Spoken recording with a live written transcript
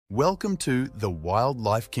Welcome to The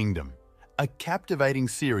Wildlife Kingdom, a captivating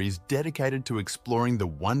series dedicated to exploring the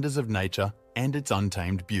wonders of nature and its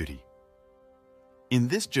untamed beauty. In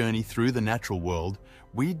this journey through the natural world,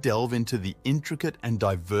 we delve into the intricate and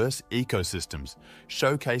diverse ecosystems,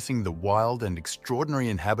 showcasing the wild and extraordinary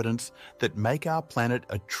inhabitants that make our planet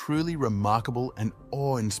a truly remarkable and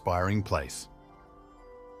awe-inspiring place.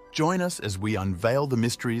 Join us as we unveil the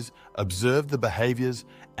mysteries, observe the behaviors,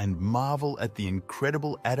 and marvel at the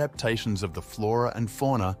incredible adaptations of the flora and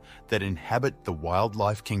fauna that inhabit the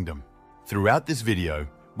wildlife kingdom. Throughout this video,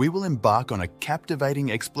 we will embark on a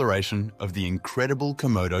captivating exploration of the incredible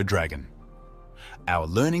Komodo dragon. Our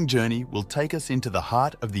learning journey will take us into the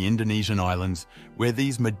heart of the Indonesian islands, where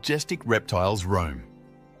these majestic reptiles roam.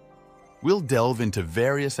 We'll delve into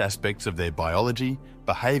various aspects of their biology,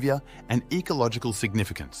 behavior, and ecological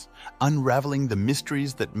significance, unraveling the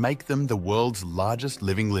mysteries that make them the world's largest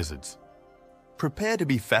living lizards. Prepare to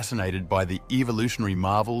be fascinated by the evolutionary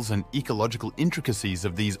marvels and ecological intricacies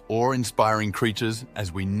of these awe-inspiring creatures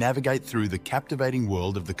as we navigate through the captivating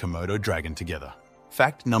world of the Komodo dragon together.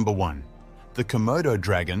 Fact number 1. The Komodo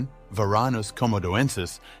dragon, Varanus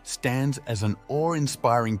komodoensis, stands as an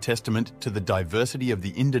awe-inspiring testament to the diversity of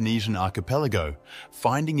the Indonesian archipelago,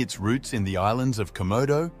 finding its roots in the islands of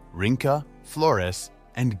Komodo, Rinca, Flores,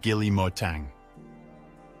 and Gili Motang.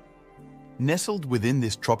 Nestled within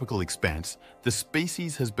this tropical expanse, the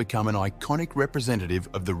species has become an iconic representative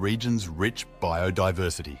of the region's rich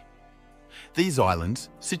biodiversity. These islands,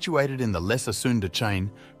 situated in the Lesser Sunda chain,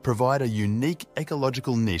 provide a unique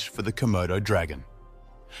ecological niche for the Komodo dragon.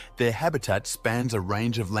 Their habitat spans a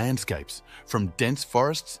range of landscapes, from dense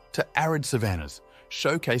forests to arid savannas,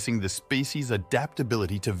 showcasing the species'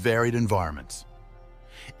 adaptability to varied environments.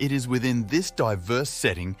 It is within this diverse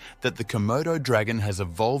setting that the Komodo dragon has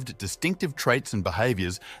evolved distinctive traits and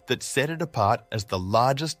behaviors that set it apart as the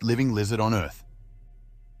largest living lizard on Earth.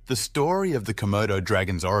 The story of the Komodo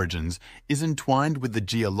dragon's origins is entwined with the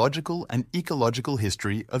geological and ecological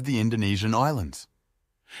history of the Indonesian islands.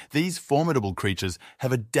 These formidable creatures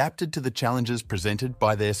have adapted to the challenges presented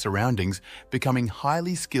by their surroundings, becoming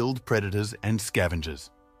highly skilled predators and scavengers.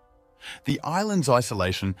 The island's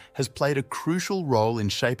isolation has played a crucial role in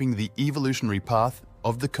shaping the evolutionary path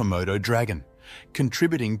of the Komodo dragon,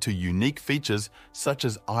 contributing to unique features such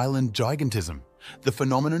as island gigantism, the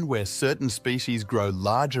phenomenon where certain species grow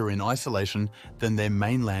larger in isolation than their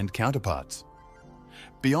mainland counterparts.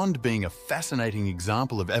 Beyond being a fascinating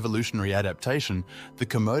example of evolutionary adaptation, the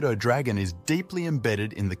Komodo dragon is deeply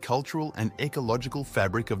embedded in the cultural and ecological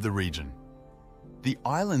fabric of the region. The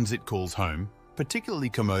islands it calls home, particularly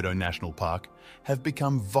Komodo National Park, have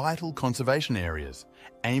become vital conservation areas,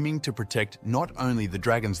 aiming to protect not only the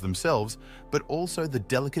dragons themselves, but also the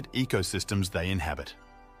delicate ecosystems they inhabit.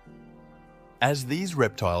 As these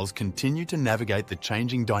reptiles continue to navigate the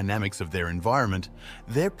changing dynamics of their environment,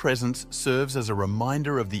 their presence serves as a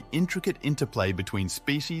reminder of the intricate interplay between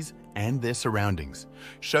species and their surroundings,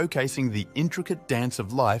 showcasing the intricate dance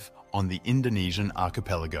of life on the Indonesian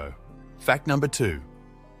archipelago. Fact number 2.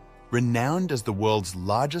 Renowned as the world's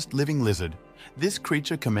largest living lizard, this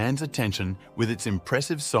creature commands attention with its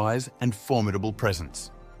impressive size and formidable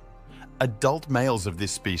presence. Adult males of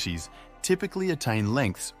this species typically attain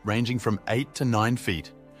lengths ranging from 8 to 9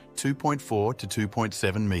 feet, 2.4 to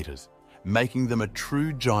 2.7 meters, making them a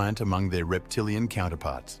true giant among their reptilian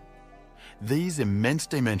counterparts. These immense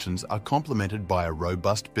dimensions are complemented by a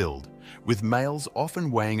robust build, with males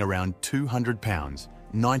often weighing around 200 pounds,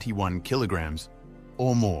 91 kilograms,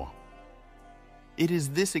 or more. It is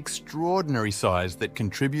this extraordinary size that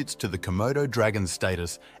contributes to the Komodo dragon's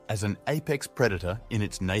status as an apex predator in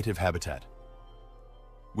its native habitat.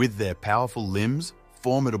 With their powerful limbs,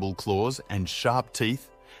 formidable claws, and sharp teeth,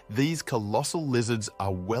 these colossal lizards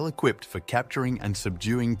are well equipped for capturing and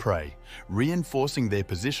subduing prey, reinforcing their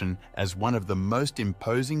position as one of the most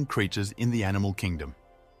imposing creatures in the animal kingdom.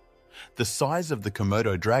 The size of the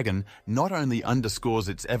Komodo dragon not only underscores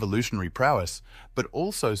its evolutionary prowess, but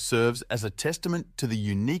also serves as a testament to the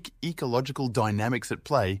unique ecological dynamics at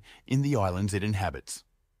play in the islands it inhabits.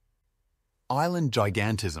 Island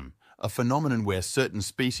gigantism, a phenomenon where certain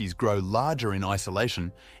species grow larger in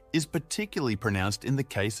isolation, is particularly pronounced in the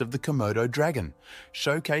case of the Komodo dragon,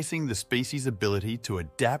 showcasing the species' ability to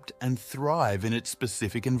adapt and thrive in its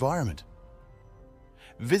specific environment.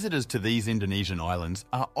 Visitors to these Indonesian islands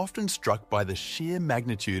are often struck by the sheer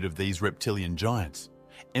magnitude of these reptilian giants,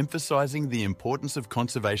 emphasizing the importance of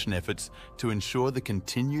conservation efforts to ensure the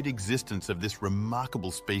continued existence of this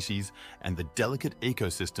remarkable species and the delicate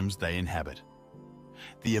ecosystems they inhabit.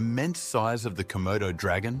 The immense size of the Komodo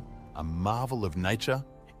dragon, a marvel of nature,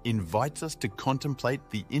 invites us to contemplate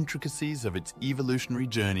the intricacies of its evolutionary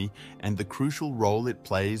journey and the crucial role it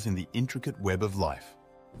plays in the intricate web of life.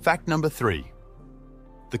 Fact number 3.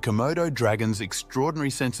 The Komodo dragon's extraordinary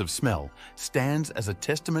sense of smell stands as a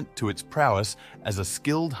testament to its prowess as a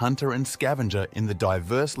skilled hunter and scavenger in the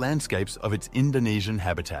diverse landscapes of its Indonesian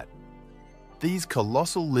habitat. These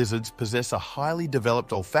colossal lizards possess a highly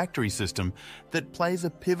developed olfactory system that plays a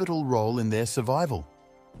pivotal role in their survival.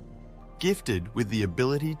 Gifted with the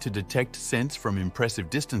ability to detect scents from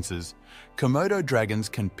impressive distances, Komodo dragons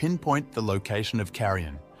can pinpoint the location of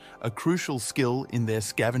carrion, a crucial skill in their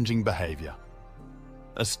scavenging behavior.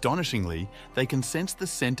 Astonishingly, they can sense the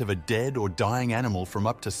scent of a dead or dying animal from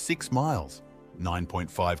up to 6 miles,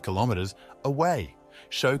 9.5 kilometers, away,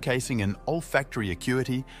 showcasing an olfactory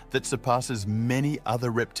acuity that surpasses many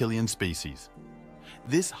other reptilian species.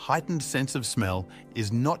 This heightened sense of smell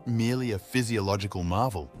is not merely a physiological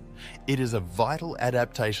marvel. It is a vital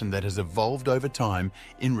adaptation that has evolved over time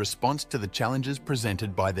in response to the challenges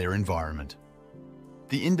presented by their environment.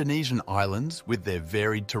 The Indonesian islands, with their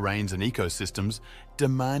varied terrains and ecosystems,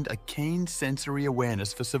 demand a keen sensory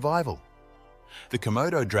awareness for survival. The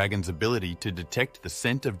Komodo dragon's ability to detect the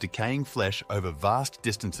scent of decaying flesh over vast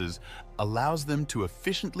distances allows them to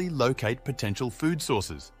efficiently locate potential food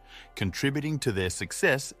sources, contributing to their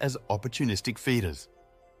success as opportunistic feeders.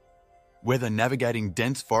 Whether navigating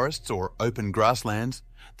dense forests or open grasslands,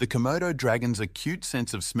 the Komodo dragon's acute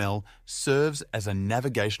sense of smell serves as a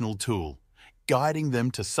navigational tool, guiding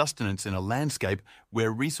them to sustenance in a landscape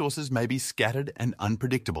where resources may be scattered and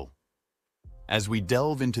unpredictable. As we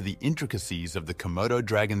delve into the intricacies of the Komodo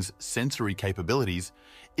dragon's sensory capabilities,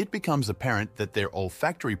 it becomes apparent that their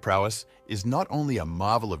olfactory prowess is not only a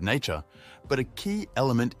marvel of nature, but a key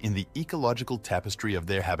element in the ecological tapestry of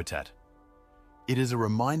their habitat. It is a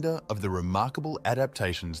reminder of the remarkable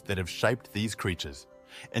adaptations that have shaped these creatures,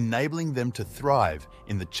 enabling them to thrive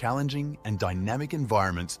in the challenging and dynamic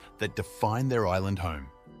environments that define their island home.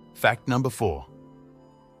 Fact number 4.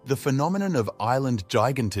 The phenomenon of island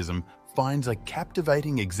gigantism finds a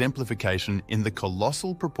captivating exemplification in the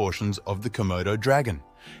colossal proportions of the Komodo dragon,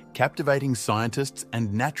 captivating scientists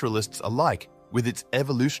and naturalists alike with its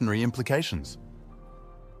evolutionary implications.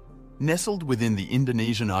 Nestled within the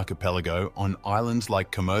Indonesian archipelago on islands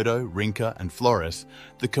like Komodo, Rinca, and Flores,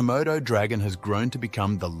 the Komodo dragon has grown to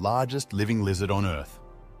become the largest living lizard on Earth.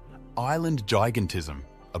 Island gigantism,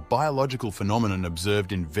 a biological phenomenon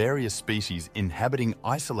observed in various species inhabiting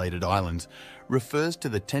isolated islands, refers to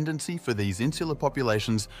the tendency for these insular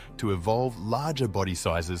populations to evolve larger body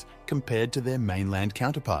sizes compared to their mainland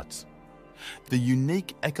counterparts. The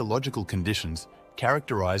unique ecological conditions,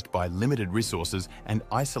 characterized by limited resources and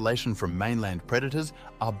isolation from mainland predators,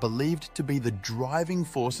 are believed to be the driving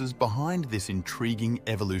forces behind this intriguing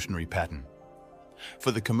evolutionary pattern.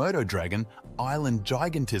 For the Komodo dragon, island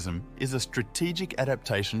gigantism is a strategic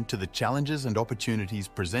adaptation to the challenges and opportunities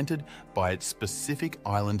presented by its specific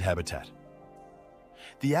island habitat.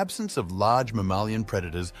 The absence of large mammalian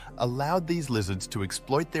predators allowed these lizards to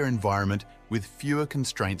exploit their environment with fewer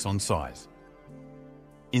constraints on size.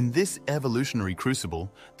 In this evolutionary crucible,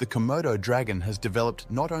 the Komodo dragon has developed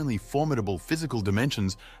not only formidable physical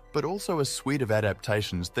dimensions, but also a suite of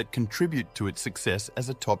adaptations that contribute to its success as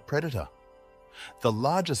a top predator. The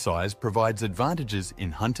larger size provides advantages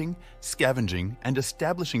in hunting, scavenging, and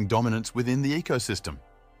establishing dominance within the ecosystem.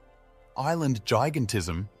 Island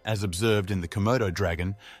gigantism, as observed in the Komodo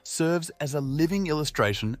dragon, serves as a living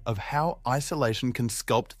illustration of how isolation can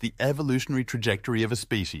sculpt the evolutionary trajectory of a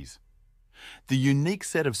species. The unique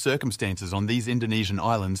set of circumstances on these Indonesian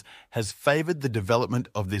islands has favored the development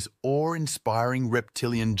of this awe-inspiring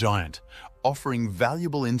reptilian giant, offering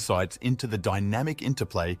valuable insights into the dynamic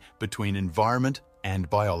interplay between environment and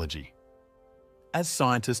biology. As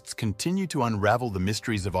scientists continue to unravel the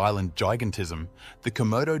mysteries of island gigantism, the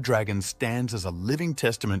Komodo dragon stands as a living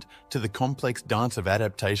testament to the complex dance of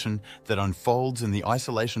adaptation that unfolds in the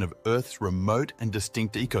isolation of Earth's remote and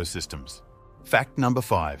distinct ecosystems. Fact number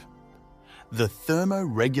 5. The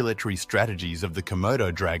thermoregulatory strategies of the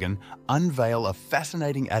Komodo dragon unveil a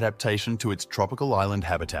fascinating adaptation to its tropical island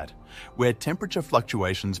habitat, where temperature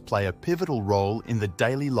fluctuations play a pivotal role in the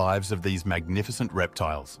daily lives of these magnificent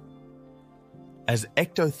reptiles. As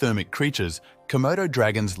ectothermic creatures, Komodo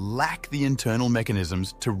dragons lack the internal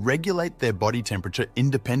mechanisms to regulate their body temperature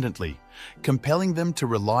independently, compelling them to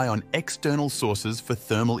rely on external sources for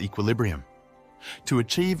thermal equilibrium. To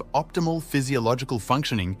achieve optimal physiological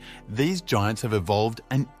functioning, these giants have evolved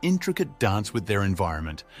an intricate dance with their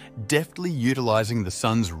environment, deftly utilizing the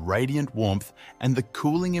sun's radiant warmth and the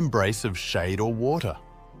cooling embrace of shade or water.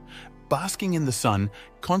 basking in the sun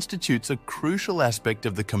constitutes a crucial aspect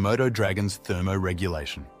of the Komodo dragon's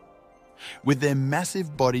thermoregulation. With their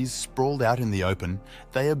massive bodies sprawled out in the open,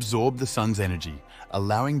 they absorb the sun's energy,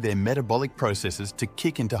 allowing their metabolic processes to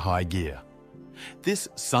kick into high gear. This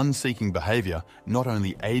sun-seeking behavior not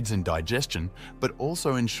only aids in digestion, but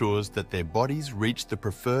also ensures that their bodies reach the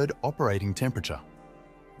preferred operating temperature.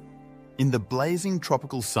 In the blazing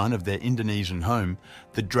tropical sun of their Indonesian home,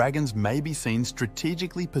 the dragons may be seen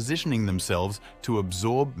strategically positioning themselves to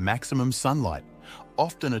absorb maximum sunlight,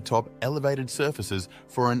 often atop elevated surfaces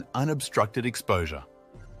for an unobstructed exposure.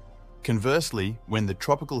 Conversely, when the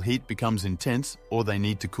tropical heat becomes intense or they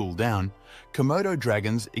need to cool down, Komodo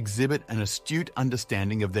dragons exhibit an astute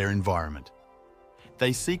understanding of their environment.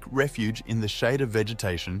 They seek refuge in the shade of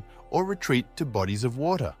vegetation or retreat to bodies of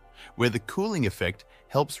water, where the cooling effect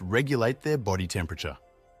helps regulate their body temperature.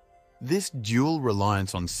 This dual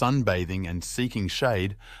reliance on sunbathing and seeking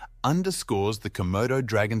shade underscores the Komodo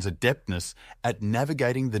dragon's adeptness at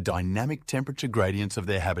navigating the dynamic temperature gradients of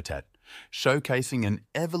their habitat, showcasing an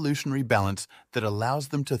evolutionary balance that allows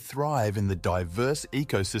them to thrive in the diverse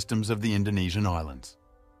ecosystems of the Indonesian islands.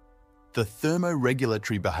 The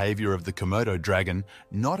thermoregulatory behavior of the Komodo dragon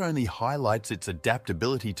not only highlights its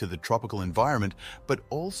adaptability to the tropical environment, but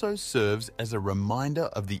also serves as a reminder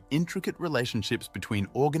of the intricate relationships between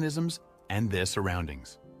organisms and their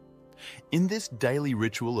surroundings. In this daily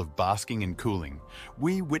ritual of basking and cooling,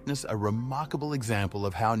 we witness a remarkable example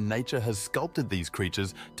of how nature has sculpted these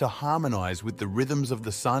creatures to harmonize with the rhythms of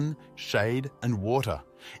the sun, shade, and water,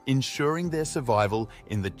 ensuring their survival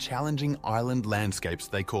in the challenging island landscapes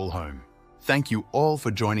they call home. Thank you all for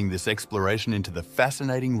joining this exploration into the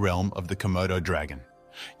fascinating realm of the Komodo dragon.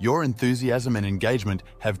 Your enthusiasm and engagement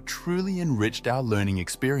have truly enriched our learning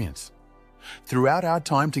experience. Throughout our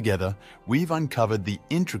time together, we've uncovered the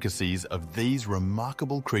intricacies of these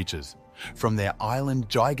remarkable creatures, from their island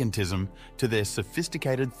gigantism to their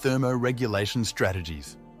sophisticated thermoregulation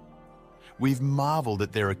strategies. We've marveled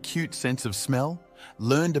at their acute sense of smell,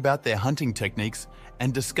 learned about their hunting techniques,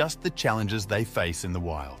 and discussed the challenges they face in the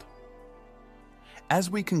wild. As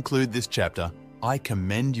we conclude this chapter, I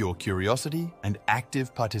commend your curiosity and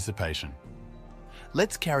active participation.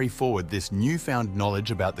 Let's carry forward this newfound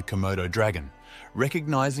knowledge about the Komodo dragon,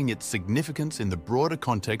 recognizing its significance in the broader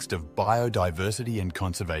context of biodiversity and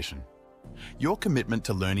conservation. Your commitment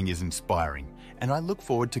to learning is inspiring, and I look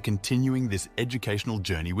forward to continuing this educational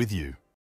journey with you.